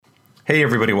Hey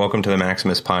everybody, welcome to the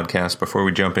Maximus podcast. Before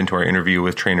we jump into our interview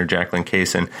with trainer Jacqueline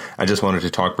Kasen, I just wanted to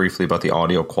talk briefly about the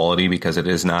audio quality because it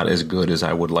is not as good as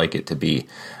I would like it to be.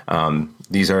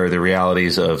 These are the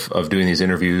realities of doing these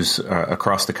interviews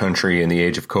across the country in the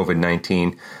age of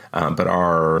COVID-19, but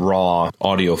our raw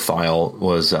audio file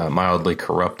was mildly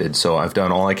corrupted, so I've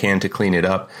done all I can to clean it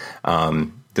up.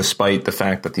 Despite the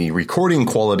fact that the recording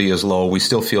quality is low, we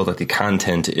still feel that the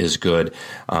content is good,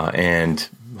 and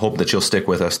hope that you'll stick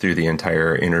with us through the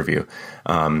entire interview.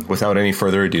 Without any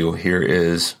further ado, here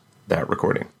is that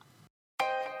recording.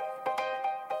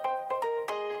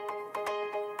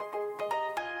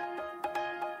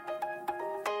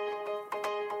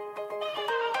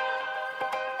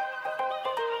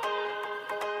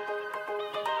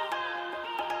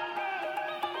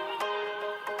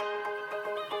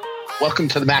 Welcome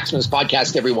to the Maximus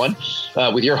podcast, everyone,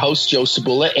 with your hosts, Joe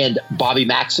Sabula and Bobby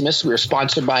Maximus. We are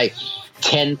sponsored by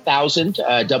 10,000,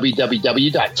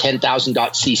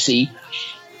 www.10,000.cc.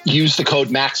 Use the code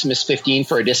Maximus15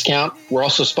 for a discount. We're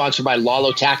also sponsored by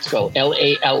Lalo Tactical,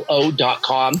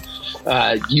 LALO.com.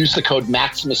 Use the code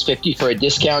Maximus50 for a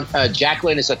discount.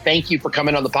 Jacqueline, as a thank you for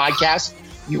coming on the podcast,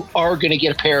 you are going to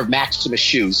get a pair of Maximus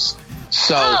shoes.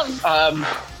 So, but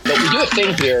we do a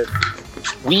thing here.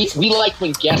 We like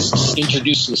when guests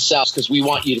introduce themselves because we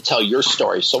want you to tell your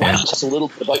story. So why don't you tell us a little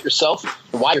bit about yourself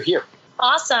and why you're here?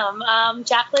 Awesome.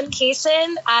 Jacqueline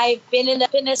Kasen. I've been in the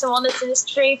fitness and wellness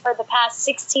industry for the past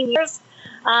 16 years.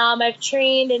 I've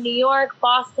trained in New York,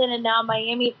 Boston, and now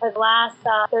Miami for the last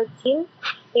 13.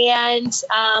 And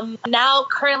now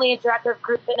currently a director of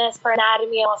group fitness for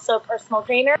Anatomy and also a personal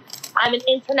trainer. I'm an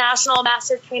international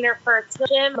master trainer for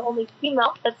Gym, the only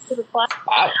female. That's super fun.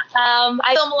 Wow.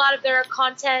 I film a lot of their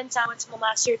content. I went to them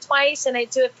last year twice, and I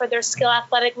do it for their Skill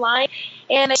Athletic line.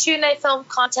 And I shoot and I film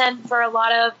content for a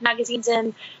lot of magazines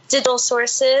and digital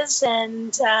sources.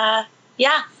 And I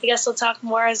guess we'll talk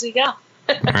more as we go. All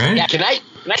right. Yeah, can I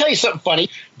tell you something funny?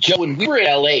 Joe, when we were in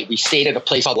LA, we stayed at a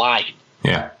place called Line.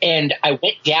 Yeah. And I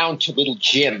went down to a little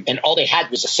gym, and all they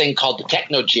had was a thing called the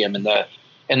Techno Gym and the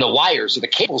wires or the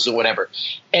cables or whatever.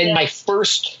 And my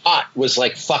first thought was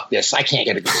like, fuck this. I can't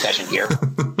get a good session here.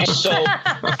 And so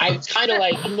I was kind of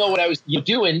like, I didn't know what I was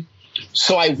doing.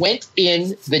 So I went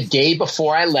in the day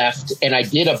before I left, and I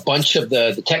did a bunch of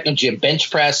the Techno Gym bench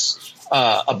press,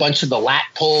 a bunch of the lat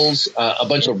pulls, a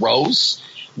bunch of rows.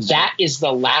 That is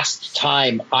the last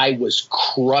time I was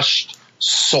crushed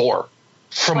sore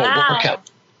from a workout.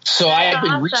 So I had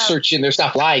been researching their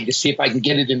stuff live to see if I can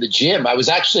get it in the gym. I was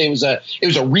actually, it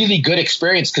was a really good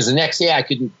experience because the next day I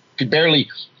could barely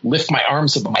lift my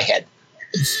arms above my head.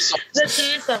 So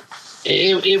That's awesome.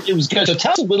 It was good. So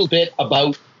tell us a little bit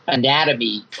about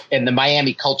Anatomy and the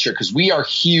Miami culture, because we are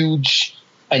huge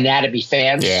Anatomy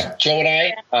fans. Yeah. Joe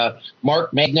and I,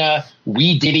 Mark Magna,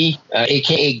 Wee Diddy,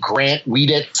 a.k.a. Grant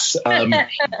Wieditz.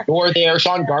 You're there.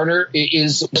 Sean Garner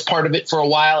was part of it for a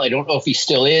while. I don't know if he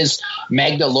still is.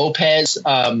 Magda Lopez.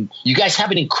 You guys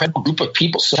have an incredible group of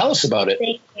people. So tell us about it.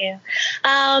 Thank you.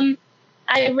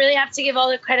 I really have to give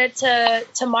all the credit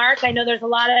to Mark. I know there's a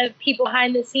lot of people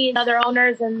behind the scenes, other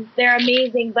owners, and they're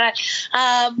amazing. But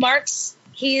Mark's,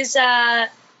 he's my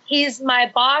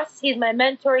boss. He's my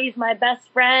mentor. He's my best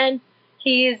friend.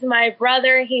 He's my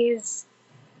brother. He's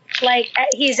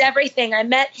everything. I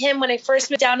met him when I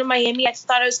first moved down to Miami. I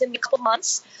thought it was going to be a couple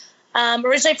months.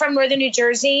 Originally from northern New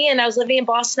Jersey, and I was living in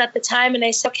Boston at the time. And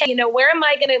I said, okay, where am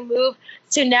I going to move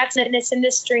to next in this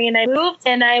industry? And I moved,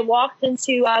 and I walked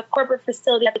into a corporate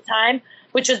facility at the time,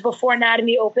 which was before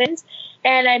Anatomy opened.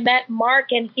 And I met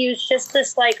Mark, and he was just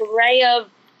this ray of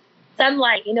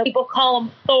sunlight. People call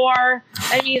him Thor.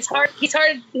 I mean, he's a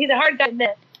hard guy to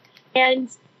miss. And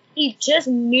he just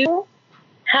knew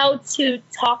how to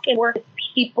talk and work with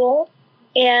people.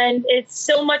 And it's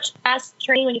so much fast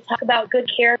training when you talk about good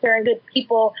character and good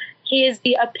people. He is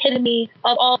the epitome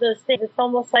of all those things. It's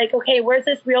almost like, okay, where's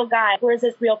this real guy? Where's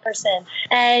this real person?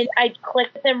 And I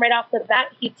clicked with him right off the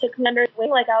bat. He took me under his wing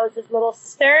like I was his little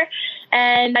sister.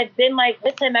 And I've been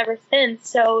with him ever since.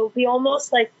 So we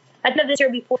almost I've been this year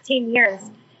will be 14 years.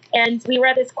 And we were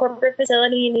at this corporate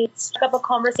facility, and he struck up a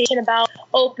conversation about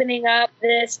opening up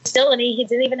this facility. He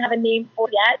didn't even have a name for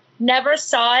it yet. Never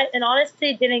saw it, and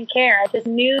honestly didn't care. I just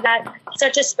knew that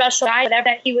such a special guy, whatever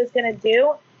that he was going to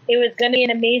do, it was going to be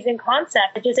an amazing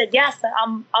concept. I just said, yes,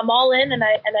 I'm all in, and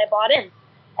I bought in.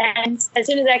 And as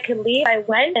soon as I could leave, I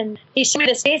went, and he showed me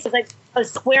the space. It was like a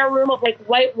square room of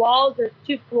white walls or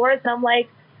 2 floors, and I'm like,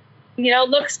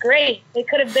 looks great. It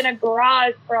could have been a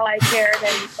garage for all I cared,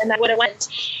 and I would have went.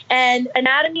 And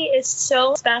Anatomy is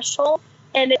so special,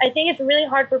 and I think it's really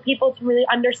hard for people to really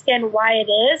understand why it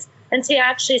is until you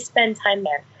actually spend time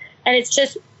there. And it's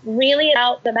just really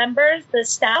about the members, the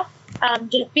staff,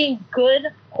 just being good,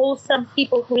 wholesome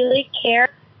people who really care,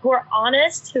 who are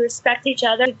honest, who respect each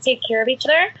other, who take care of each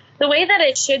other, the way that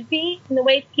it should be, and the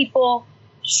way people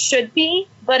should be,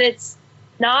 but it's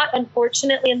not,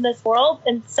 unfortunately, in this world.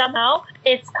 And somehow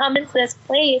it's come into this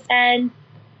place. And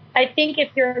I think if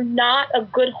you're not a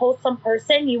good, wholesome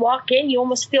person, you walk in, you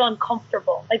almost feel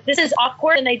uncomfortable. Like, this is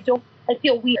awkward, and I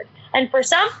feel weird. And for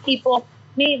some people,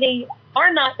 maybe they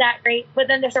are not that great, but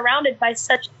then they're surrounded by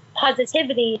such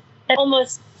positivity that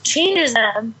almost changes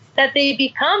them that they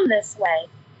become this way.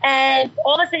 And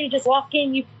all of a sudden you just walk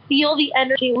in, you feel the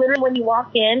energy literally when you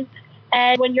walk in.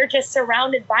 And when you're just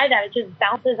surrounded by that, it just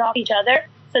bounces off each other.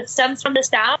 So it stems from the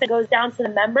staff, it goes down to the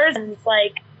members, and it's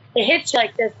like, it hits you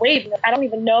like this wave. I don't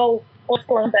even know what's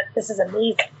going on, but this is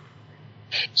amazing.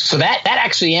 So that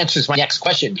actually answers my next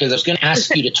question, because I was going to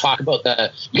ask you to talk about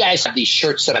you guys have these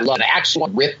shirts that I love, and I actually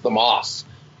want to rip them off.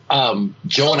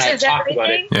 Joe and I have talked about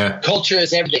it. Yeah. Culture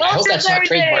is everything. I hope that's not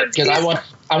trademarked, because I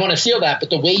want to steal that. But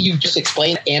the way you just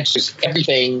explained answers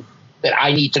everything that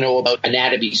I need to know about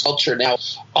anatomy culture. Now,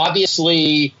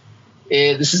 obviously,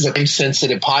 this is a very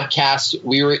sensitive podcast.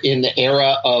 We were in the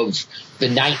era of the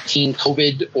 19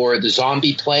 COVID or the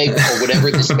zombie plague or whatever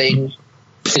this thing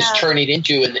is turning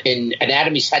into, and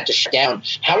anatomies had to shut down.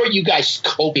 How are you guys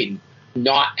coping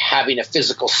not having a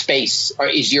physical space? Or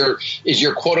is your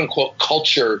quote unquote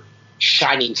culture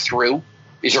shining through?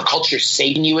 Is your culture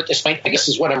saving you at this point, I guess,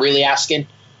 is what I'm really asking?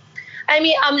 I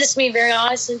mean, I'm just being very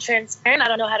honest and transparent. I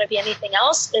don't know how to be anything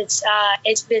else. It's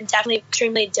been definitely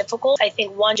extremely difficult. I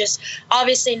think one, just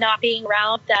obviously not being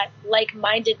around that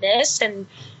like-mindedness, and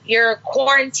you're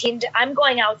quarantined. I'm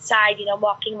going outside,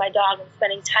 walking my dog and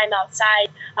spending time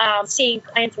outside, seeing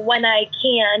clients when I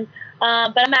can.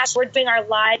 But we're doing our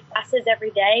live classes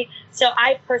every day. So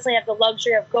I personally have the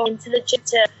luxury of going to the gym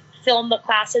to film the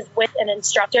classes with an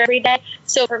instructor every day.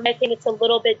 So for me, I think it's a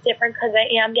little bit different, because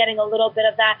I am getting a little bit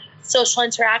of that social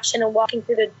interaction and walking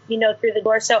through the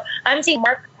door. So I'm seeing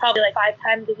Mark probably like 5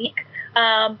 times a week.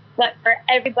 But for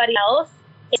everybody else,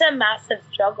 it's a massive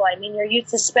struggle. I mean, you're used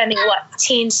to spending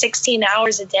 16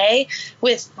 hours a day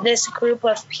with this group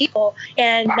of people.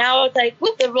 And now it's like,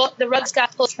 whoop, the rugs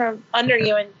got pulled from under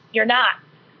you, and you're not.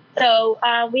 So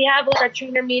we have our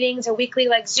trainer meetings, a weekly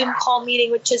Zoom call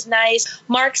meeting, which is nice.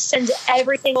 Mark sends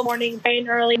every single morning, bright and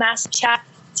early, massive chat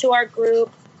to our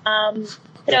group.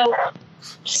 So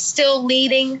still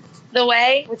leading the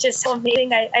way, which is so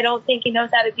amazing. I don't think he knows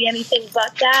how to be anything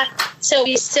but that. So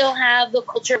we still have the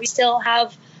culture, we still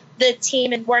have the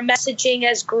team, and we're messaging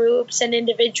as groups and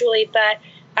individually. But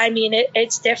I mean,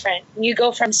 it's different. You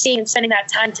go from seeing and spending that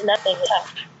time to nothing.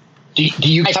 Do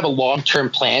you guys have a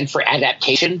long-term plan for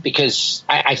adaptation? Because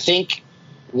I think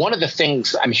one of the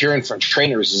things I'm hearing from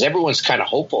trainers is everyone's kind of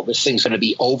hopeful this thing's going to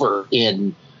be over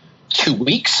in 2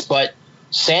 weeks, but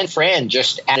San Fran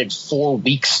just added 4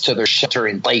 weeks to their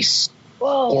shelter-in-place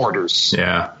orders.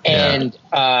 Yeah. And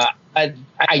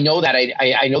I know that.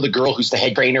 I know the girl who's the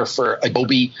head trainer for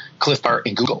Adobe, Cliff Bar,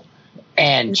 and Google.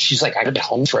 And she's like, I gotta be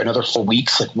home for another 4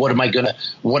 weeks. Like, what am I gonna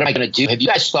do? Have you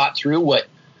guys thought through what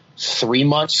 3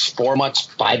 months, 4 months,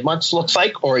 5 months looks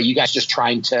like? Or are you guys just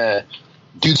trying to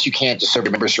do what you can to serve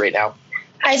your members right now?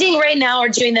 I think right now we're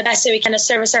doing the best that we can to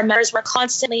service our members. We're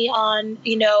constantly on,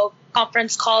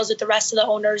 conference calls with the rest of the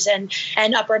owners and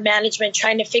upper management,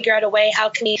 trying to figure out a way, how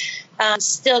can we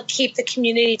still keep the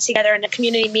community together, and the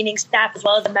community meaning staff as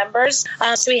well as the members.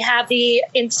 So we have the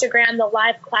Instagram, the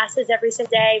live classes every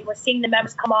single day. We're seeing the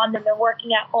members come on, and they're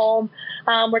working at home.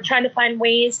 We're trying to find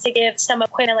ways to give some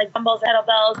equipment like dumbbells,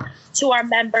 kettlebells to our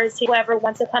members, whoever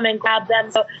wants to come and grab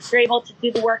them, so they're able to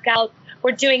do the workouts.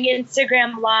 We're doing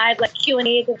Instagram live, like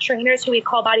Q&As with trainers who we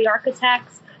call body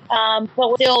architects. But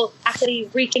we're still actually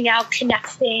reaching out,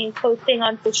 connecting, posting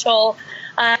on social.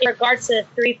 In regards to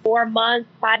 3, 4 months,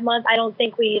 5 months, I don't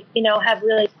think we, have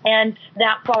really planned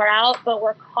that far out, but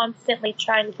we're constantly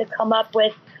trying to come up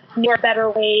with newer, better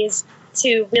ways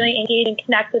to really engage and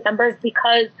connect with members,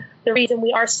 because the reason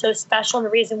we are so special and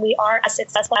the reason we are as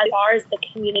successful as we are is the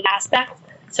community aspect.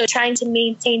 So trying to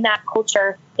maintain that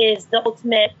culture is the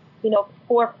ultimate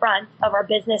forefront of our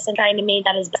business, and trying to make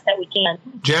that as best that we can.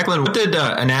 Jacqueline, what did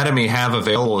Anatomy have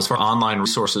available as far as online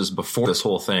resources before this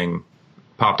whole thing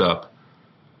popped up?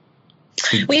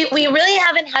 We really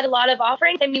haven't had a lot of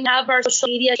offerings. I mean, we have our social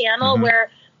media channel where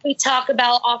we talk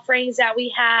about offerings that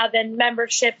we have, and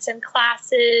memberships and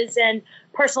classes and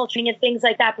personal training and things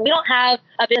like that. But we don't have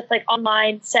a business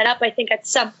online set up. I think at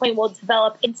some point we'll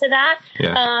develop into that.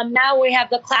 Yeah. Now we have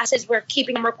the classes. We're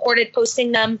keeping them recorded,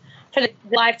 posting them for the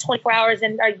live 24 hours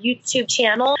and our YouTube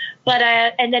channel. But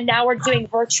and then now we're doing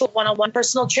virtual one-on-one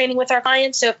personal training with our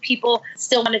clients. So if people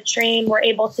still want to train, we're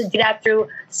able to do that through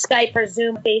Skype or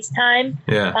Zoom, FaceTime.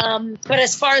 Yeah. But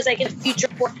as far as like in the future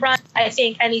forefront, I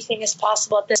think anything is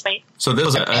possible at this point. So this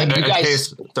was a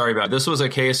case. Sorry about it. This was a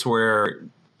case where,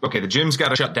 okay, the gym's got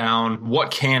to shut down. What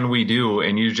can we do?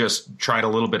 And you just tried a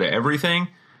little bit of everything.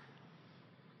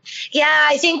 Yeah,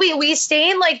 I think we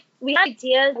stayed like we had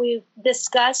ideas. We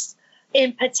discussed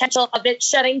in potential of it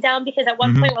shutting down, because at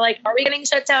one point we're like, are we getting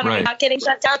shut down? Are we not getting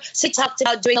shut down? So we talked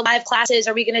about doing live classes.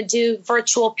 Are we going to do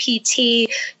virtual PT,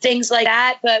 things like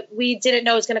that? But we didn't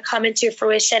know it was going to come into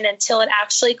fruition until it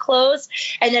actually closed.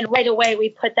 And then right away, we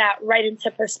put that right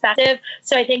into perspective.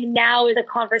 So I think now is a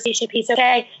conversation piece.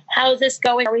 Okay, how is this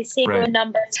going? Are we seeing the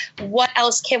numbers? What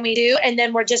else can we do? And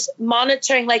then we're just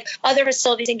monitoring like other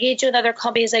facilities, engaging with other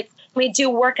companies. Like, we do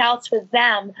workouts with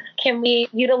them. Can we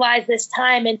utilize this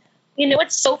time? And you know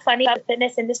what's so funny about the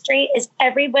fitness industry is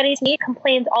everybody to me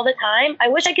complains all the time. I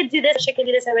wish I could do this. I wish I could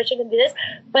do this. I wish I could do this.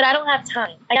 But I don't have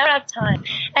time. I don't have time.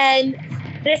 And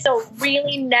this is a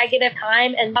really negative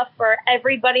time and tough for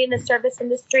everybody in the service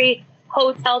industry,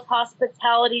 hotels,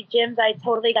 hospitality, gyms. I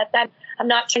totally get that. I'm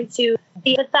not trying to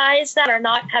empathize that or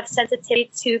not have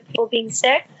sensitivity to people being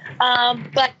sick.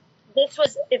 But this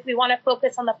was, if we want to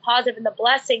focus on the positive and the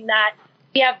blessing, that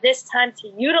we have this time to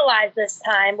utilize this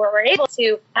time where we're able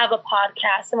to have a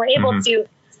podcast and we're able to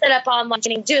set up online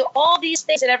and do all these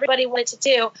things that everybody wanted to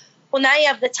do. Well, now you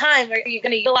have the time. Are you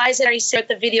going to utilize it? Or are you sit at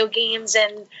the video games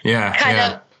and kind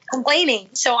of complaining?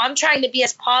 So I'm trying to be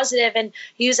as positive and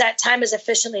use that time as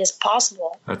efficiently as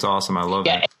possible. That's awesome. I love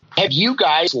that. Have you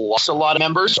guys lost a lot of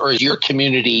members, or is your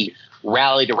community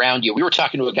rallied around you? We were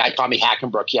talking to a guy, Tommy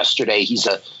Hackenbrook, yesterday. He's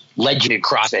a legend in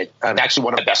CrossFit. Actually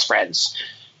one of my best friends.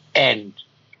 And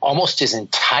almost his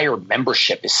entire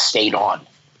membership is stayed on,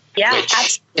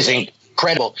 which is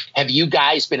incredible. Have you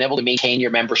guys been able to maintain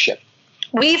your membership?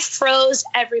 We froze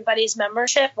everybody's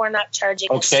membership. We're not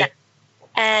charging a cent.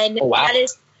 And that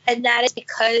is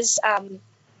because,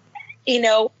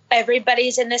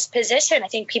 everybody's in this position. I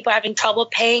think people are having trouble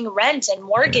paying rent and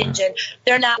mortgage, and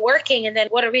they're not working. And then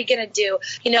what are we going to do?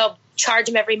 Charge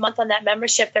them every month on that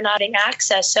membership. They're not getting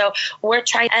access. So we're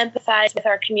trying to empathize with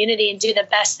our community and do the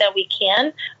best that we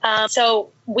can. So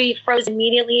we froze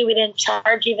immediately. We didn't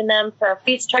charge even them for a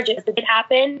fees charge. It did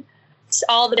happen.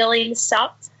 All the billing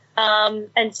sucked.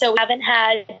 And so we haven't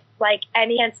had like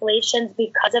any cancellations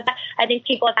because of that. I think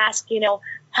people have asked,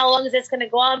 how long is this going to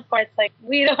go on for? It's like,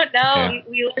 we don't know.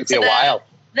 We look to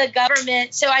the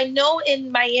government. So I know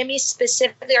in Miami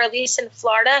specifically, or at least in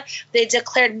Florida, they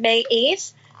declared May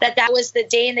 8th. That was the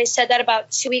day, and they said that about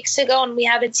 2 weeks ago, and we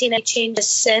haven't seen any changes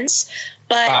since.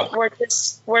 But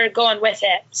we're going with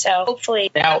it. So hopefully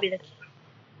that'll be the case.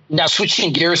 Now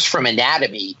switching gears from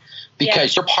anatomy,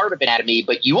 because you're part of anatomy,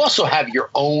 but you also have your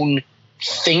own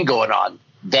thing going on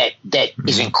that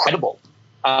is incredible.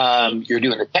 You're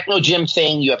doing the techno gym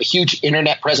thing. You have a huge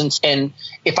internet presence, and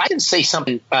if I can say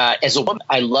something, as a woman,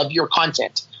 I love your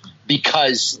content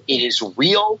because it is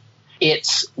real,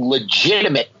 it's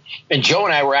legitimate. And Joe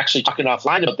and I were actually talking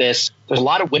offline about this. There's a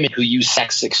lot of women who use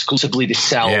sex exclusively to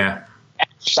sell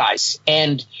exercise.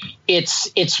 And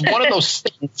it's one of those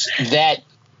things that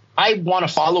I want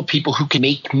to follow people who can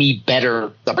make me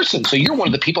better the person. So you're one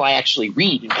of the people I actually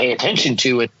read and pay attention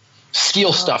to and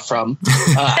steal stuff from.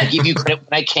 I give you credit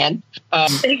when I can.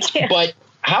 Thank you. But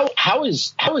how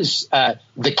is the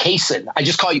Kasen? I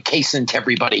just call you Kasen to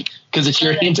everybody because it's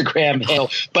your Instagram handle.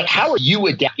 But how are you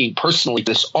adapting personally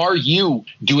to this? Are you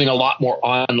doing a lot more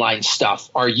online stuff?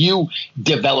 Are you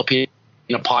developing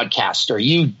a podcast? Are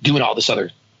you doing all this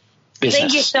other business?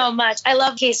 Thank you so much. I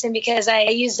love Kasen because I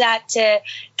use that to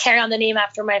carry on the name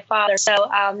after my father. So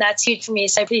that's huge for me.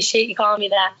 So I appreciate you calling me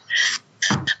that.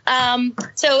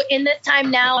 So in this time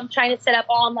now, I'm trying to set up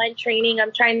online training.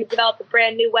 I'm trying to develop a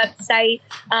brand new website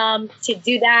to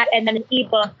do that, and then an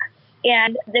ebook.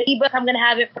 And the ebook, I'm going to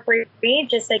have it for free,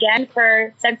 just again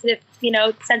for sensitive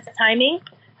timing.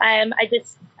 I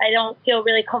don't feel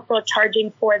really comfortable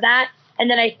charging for that. And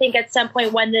then I think at some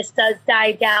point when this does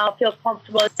die down, I'll feel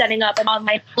comfortable setting up an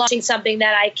online, launching something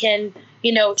that I can,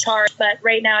 charge. But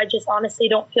right now, I just honestly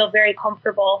don't feel very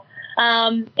comfortable.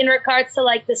 In regards to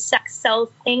like the sex sells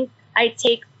thing, I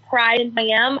take pride in who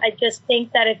I am. I just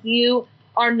think that if you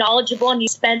are knowledgeable and you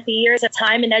spent the years of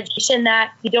time and education,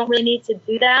 that you don't really need to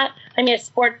do that. I mean, a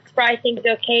sports bra I think is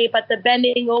okay, but the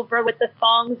bending over with the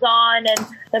thongs on and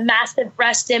the massive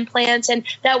breast implants, and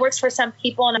that works for some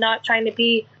people, and I'm not trying to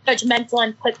be judgmental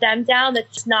and put them down.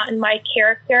 That's just not in my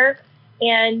character.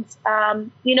 And,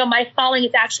 my following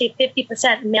is actually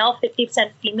 50% male,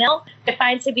 50% female. I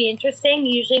find to be interesting.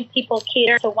 Usually people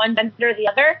cater to one gender or the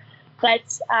other,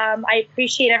 but I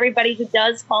appreciate everybody who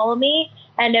does follow me.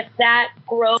 And if that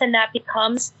grows and that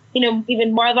becomes,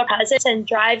 even more of a presence and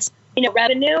drives,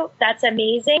 revenue, that's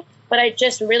amazing. But I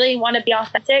just really want to be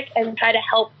authentic and try to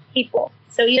help people.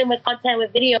 So even with content,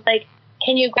 with video, like,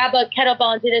 can you grab a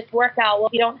kettlebell and do this workout? Well,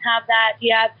 if you don't have that, do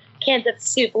you have cans of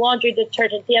soup, laundry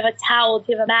detergent? Do you have a towel?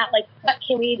 Do you have a mat? Like, what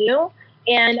can we do?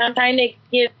 And I'm trying to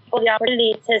give people the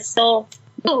opportunity to still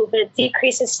move. It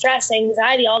decreases stress,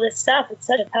 anxiety, all this stuff. It's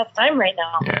such a tough time right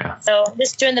now. Yeah. So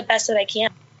just doing the best that I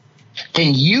can.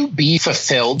 Can you be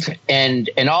fulfilled? And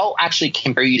I'll actually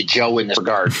compare you to Joe in this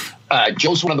regard.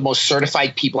 Joe's one of the most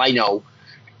certified people I know,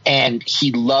 and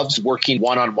he loves working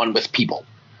one-on-one with people.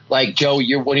 Like, Joe,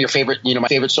 you're one of your favorite, my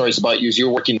favorite stories about you is you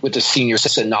were working with a senior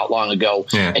citizen not long ago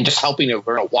and just helping her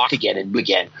learn to walk again and move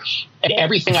again. And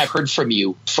everything I've heard from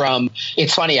you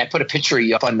it's funny, I put a picture of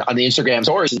you up on the Instagram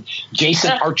stories, and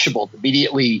Jason Archibald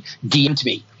immediately DM'd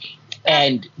me.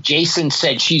 And Jason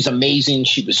said she's amazing.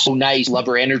 She was so nice, love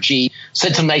her energy,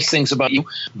 said some nice things about you.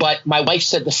 But my wife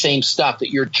said the same stuff, that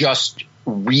you're just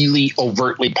really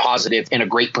overtly positive and a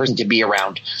great person to be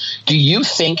around. Do you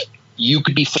think you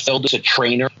could be fulfilled as a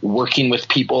trainer working with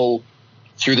people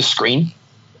through the screen?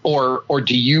 Or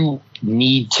do you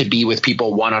need to be with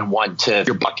people one-on-one to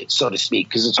your bucket, so to speak?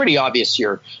 Because it's pretty obvious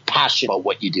you're passionate about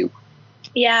what you do.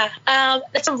 Yeah,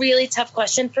 that's a really tough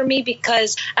question for me,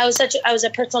 because I was a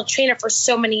personal trainer for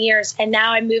so many years, and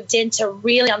now I moved into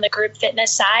really on the group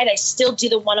fitness side. I still do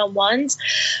the one-on-ones,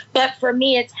 but for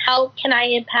me, it's how can I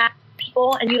impact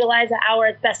people and utilize the hour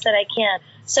as best that I can.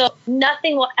 So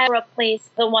nothing will ever replace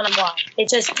the one-on-one. It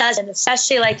just doesn't,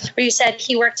 especially like where you said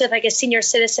he worked with like a senior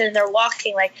citizen and they're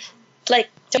walking like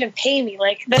don't even pay me.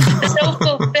 Like, that's so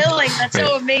fulfilling. That's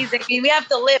so amazing. I mean, we have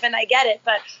to live, and I get it,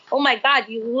 but oh my God,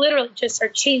 you literally just are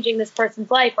changing this person's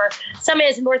life. Or somebody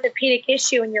has an orthopedic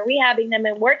issue and you're rehabbing them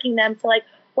and working them to like,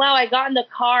 wow, I got in the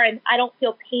car and I don't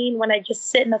feel pain when I just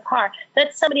sit in the car.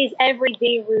 That's somebody's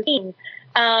everyday routine.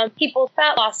 People's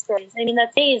fat loss stories. I mean,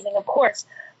 that's amazing, of course.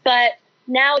 But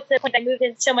now it's the point I moved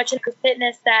in so much into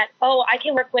fitness that, I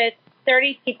can work with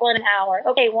 30 people in an hour.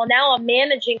 Okay, well, now I'm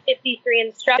managing 53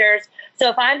 instructors. So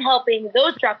if I'm helping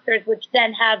those instructors, which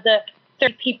then have the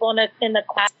 30 people in the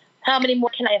class, how many more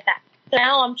can I affect? So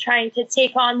now I'm trying to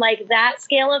take on like that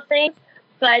scale of things.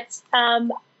 But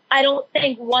I don't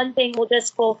think one thing will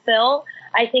just fulfill.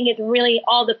 I think it's really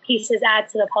all the pieces add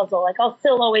to the puzzle. Like, I'll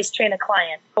still always train a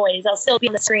client, always. I'll still be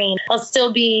on the screen. I'll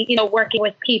still be, working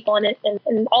with people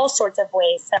in all sorts of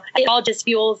ways. So it all just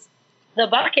fuels the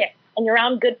bucket. And you're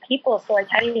around good people, so like,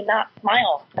 how do you not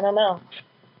smile? I don't know.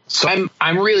 So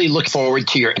I'm really looking forward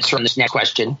to your answer on this next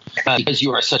question, because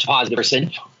you are such a positive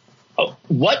person.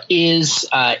 What is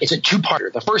it's a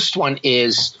two-parter. The first one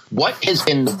is, what has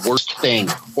been the worst thing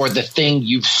or the thing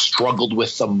you've struggled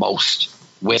with the most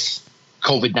with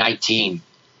COVID-19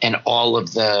 and all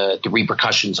of the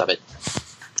repercussions of it?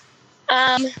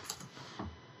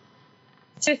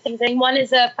 Two things. And one is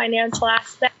the financial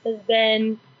aspect has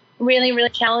been really, really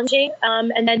challenging.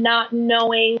 And then not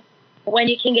knowing when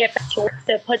you can get back to work.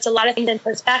 So it puts a lot of things in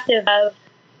perspective of,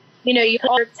 you put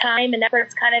all your time and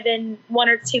efforts kind of in one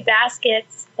or two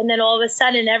baskets, and then all of a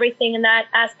sudden everything in that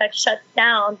aspect shuts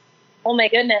down. Oh my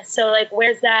goodness. So like,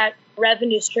 where's that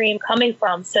revenue stream coming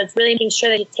from? So it's really making sure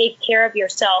that you take care of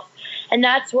yourself. And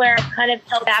that's where I've kind of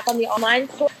held back on the online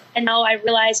store. And now I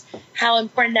realize how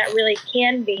important that really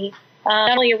can be.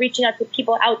 Not only you're reaching out to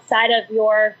people outside of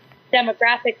your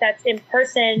demographic that's in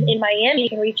person in Miami, you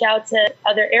can reach out to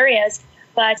other areas,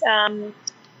 but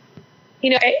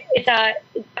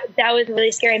that was a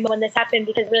really scary moment when this happened,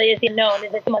 because really it's the unknown.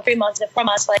 Is it 2 months, 3 months, from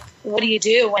us? Like, what do you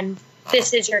do when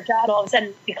this is your job all of a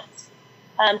sudden becomes?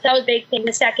 So that was a big thing.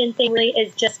 The second thing really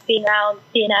is just being around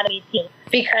the anatomy team,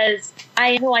 because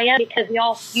I am who I am because we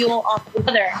all fuel off of each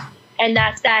other, and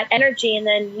that's that energy. And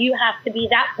then you have to be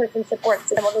that person's support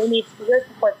system, or who needs to be your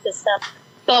support system.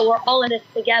 But we're all in this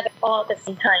together all at the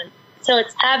same time. So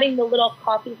it's having the little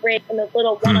coffee break and the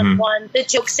little one-on-one, the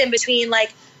jokes in between,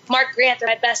 like Mark Grant,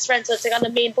 my best friend. So it's like on the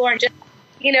main floor and just,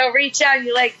 reach out and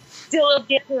you like do a little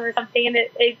dance or something. And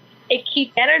it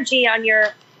keeps energy on your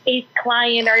 8th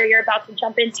client, or you're about to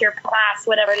jump into your class,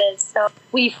 whatever it is. So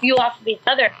we fuel off of each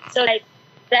other. So like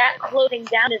that closing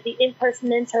down is the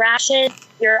in-person interaction,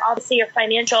 your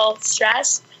financial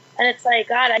stress. And it's like,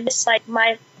 God, I miss like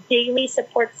my daily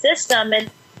support system.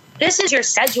 And this is your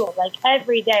schedule. Like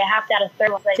every day I have to add a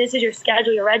third one. Like, this is your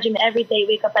schedule, your regimen. Every day you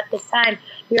wake up at this time,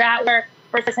 you're at work,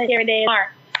 first time every day is Mark,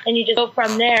 and you just go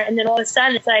from there. And then all of a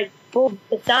sudden it's like, boom,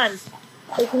 it's done.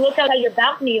 If you look out your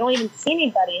balcony, you don't even see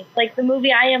anybody. It's like the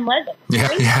movie I Am Legend.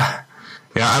 Yeah.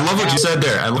 I love what you said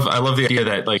there. I love the idea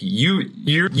that like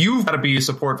you've got to be a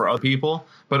support for other people,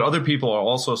 but other people are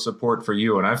also support for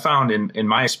you. And I found in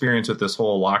my experience with this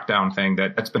whole lockdown thing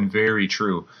that's been very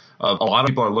true. A lot of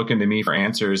people are looking to me for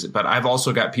answers, but I've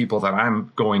also got people that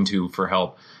I'm going to for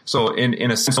help. So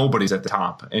in a sense, nobody's at the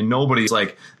top and nobody's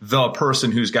like the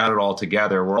person who's got it all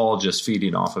together. We're all just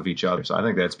feeding off of each other. So I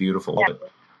think that's beautiful. Yeah.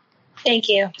 Thank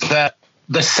you.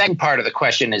 The second part of the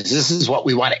question is, this is what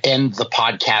we want to end the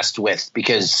podcast with,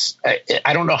 because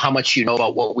I don't know how much you know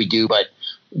about what we do, but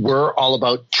we're all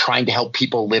about trying to help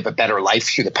people live a better life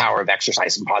through the power of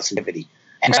exercise and positivity.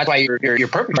 And that's why you're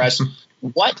perfect for us.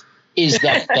 What is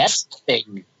the best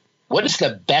thing? What is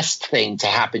the best thing to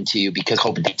happen to you because of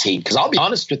COVID-19? Because I'll be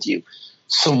honest with you,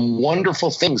 some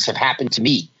wonderful things have happened to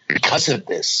me because of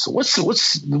this. What's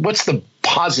the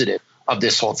positive of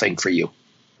this whole thing for you?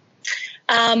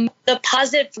 The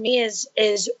positive for me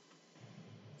is,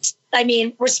 I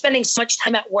mean, we're spending so much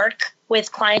time at work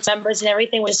with clients, members, and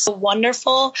everything, which is so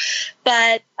wonderful.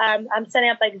 But I'm setting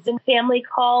up like Zoom family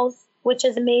calls, which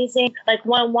is amazing. Like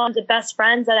one of the best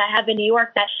friends that I have in New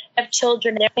York that have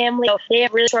children and their family. So they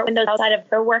have really short windows outside of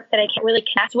their work that I can't really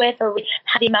connect with or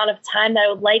have the amount of time that I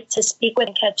would like to speak with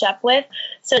and catch up with.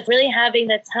 So it's really having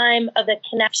the time of the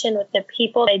connection with the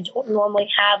people I don't normally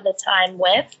have the time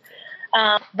with.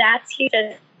 That's huge.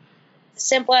 As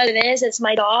simple as it is, it's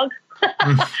my dog.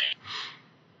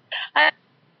 I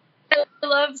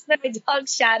love my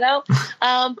dog's shadow,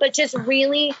 but just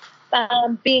really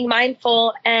being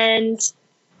mindful and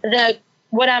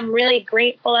what I'm really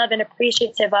grateful of and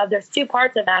appreciative of. There's two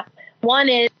parts of that. One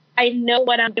is I know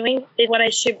what I'm doing is what I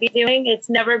should be doing. It's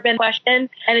never been questioned,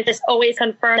 and it's just always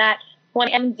confirmed that when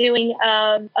I'm doing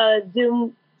a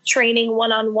Zoom training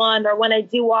one-on-one, or when I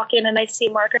do walk in and I see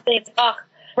Mark, it's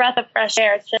breath of fresh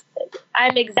air. It's just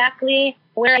I'm exactly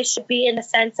where I should be in the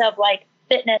sense of like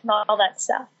fitness and all that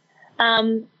stuff.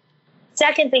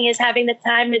 Second thing is having the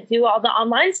time to do all the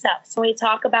online stuff. So when we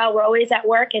talk about we're always at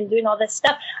work and doing all this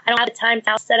stuff, I don't have the time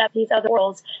to set up these other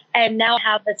worlds, and now I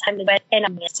have the time to do it.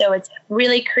 And so it's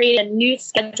really creating a new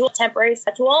schedule, temporary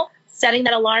schedule, setting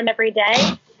that alarm every day,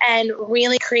 and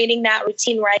really creating that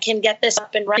routine where I can get this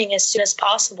up and running as soon as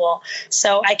possible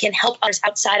so I can help others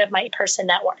outside of my in-person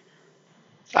network.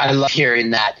 I love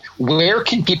hearing that. Where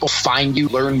can people find you,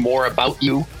 learn more about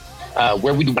you?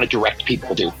 Where would you want to direct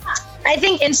people to? I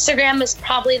think Instagram is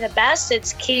probably the best.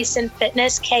 It's Kasen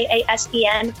Fitness,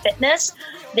 Kasen Fitness.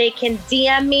 They can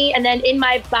DM me, and then in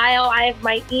my bio, I have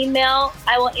my email.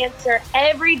 I will answer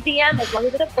every DM as long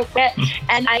as it's appropriate,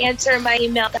 and I answer my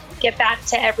email to get back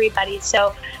to everybody.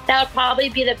 So that would probably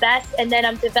be the best. And then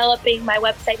I'm developing my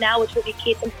website now, which will be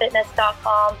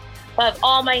kasenfitness.com. I'll have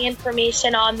all my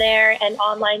information on there and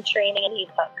online training and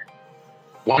ebook.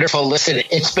 Wonderful. Listen,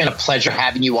 it's been a pleasure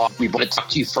having you on. We've wanted to talk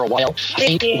to you for a while.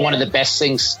 I think one of the best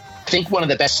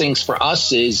things for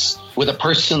us is with a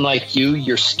person like you,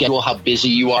 your schedule, how busy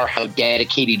you are, how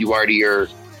dedicated you are to your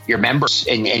members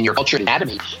and your culture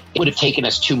anatomy. It would have taken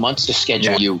us 2 months to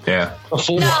schedule you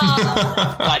before. No.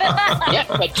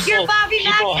 but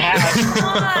people have.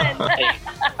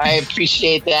 I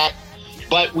appreciate that.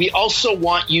 But we also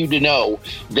want you to know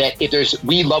that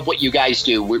we love what you guys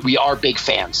do. We are big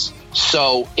fans.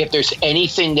 So if there's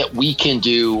anything that we can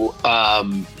do,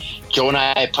 Joe and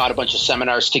I have taught a bunch of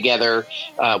seminars together.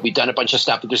 We've done a bunch of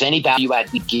stuff. If there's any value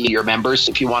add we give your members,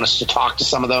 if you want us to talk to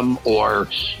some of them or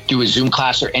do a Zoom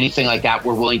class or anything like that,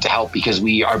 we're willing to help because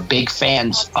we are big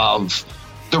fans of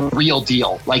the real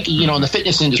deal. Like, in the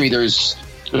fitness industry, there's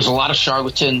a lot of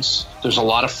charlatans. There's a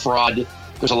lot of fraud.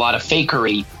 There's a lot of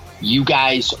fakery. You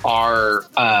guys are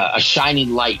a shining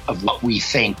light of what we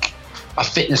think a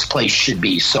fitness place should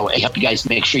be. So I hope you guys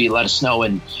make sure you let us know.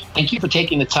 And thank you for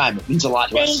taking the time. It means a lot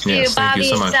to us. Thank you, Bobby. Thank you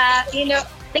so much.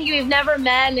 Thank you. We've never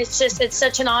met, and it's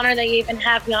such an honor that you even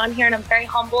have me on here, and I'm very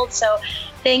humbled. So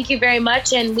thank you very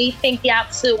much. And we think the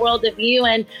absolute world of you.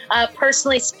 And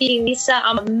personally speaking, Lisa,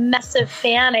 I'm a massive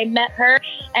fan. I met her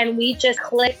and we just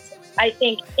clicked, I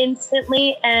think,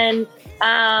 instantly. And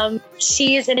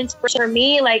she is an inspiration for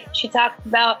me. Like, she talked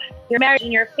about your marriage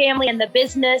and your family and the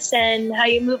business and how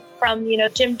you moved from,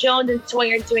 Jim Jones into what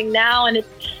you're doing now. And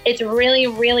it's really,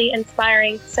 really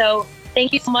inspiring. So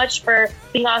thank you so much for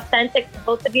being authentic to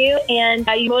both of you, and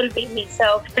you motivate me.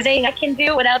 So if there's anything I can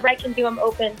do, whatever I can do, I'm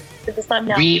open to just let me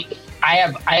know. I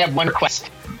have one request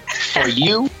for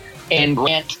you and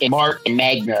Grant and Mark and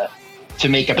Magna to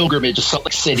make a pilgrimage to Salt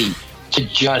Lake City to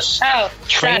just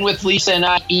train with Lisa and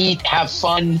I, eat, have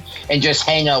fun, and just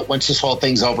hang out once this whole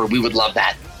thing's over. We would love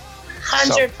that.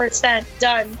 100%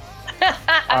 done.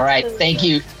 All right. Thank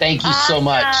you. Thank you so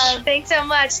much. Thanks so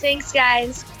much. Thanks,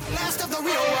 guys. Last of the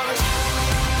real ones.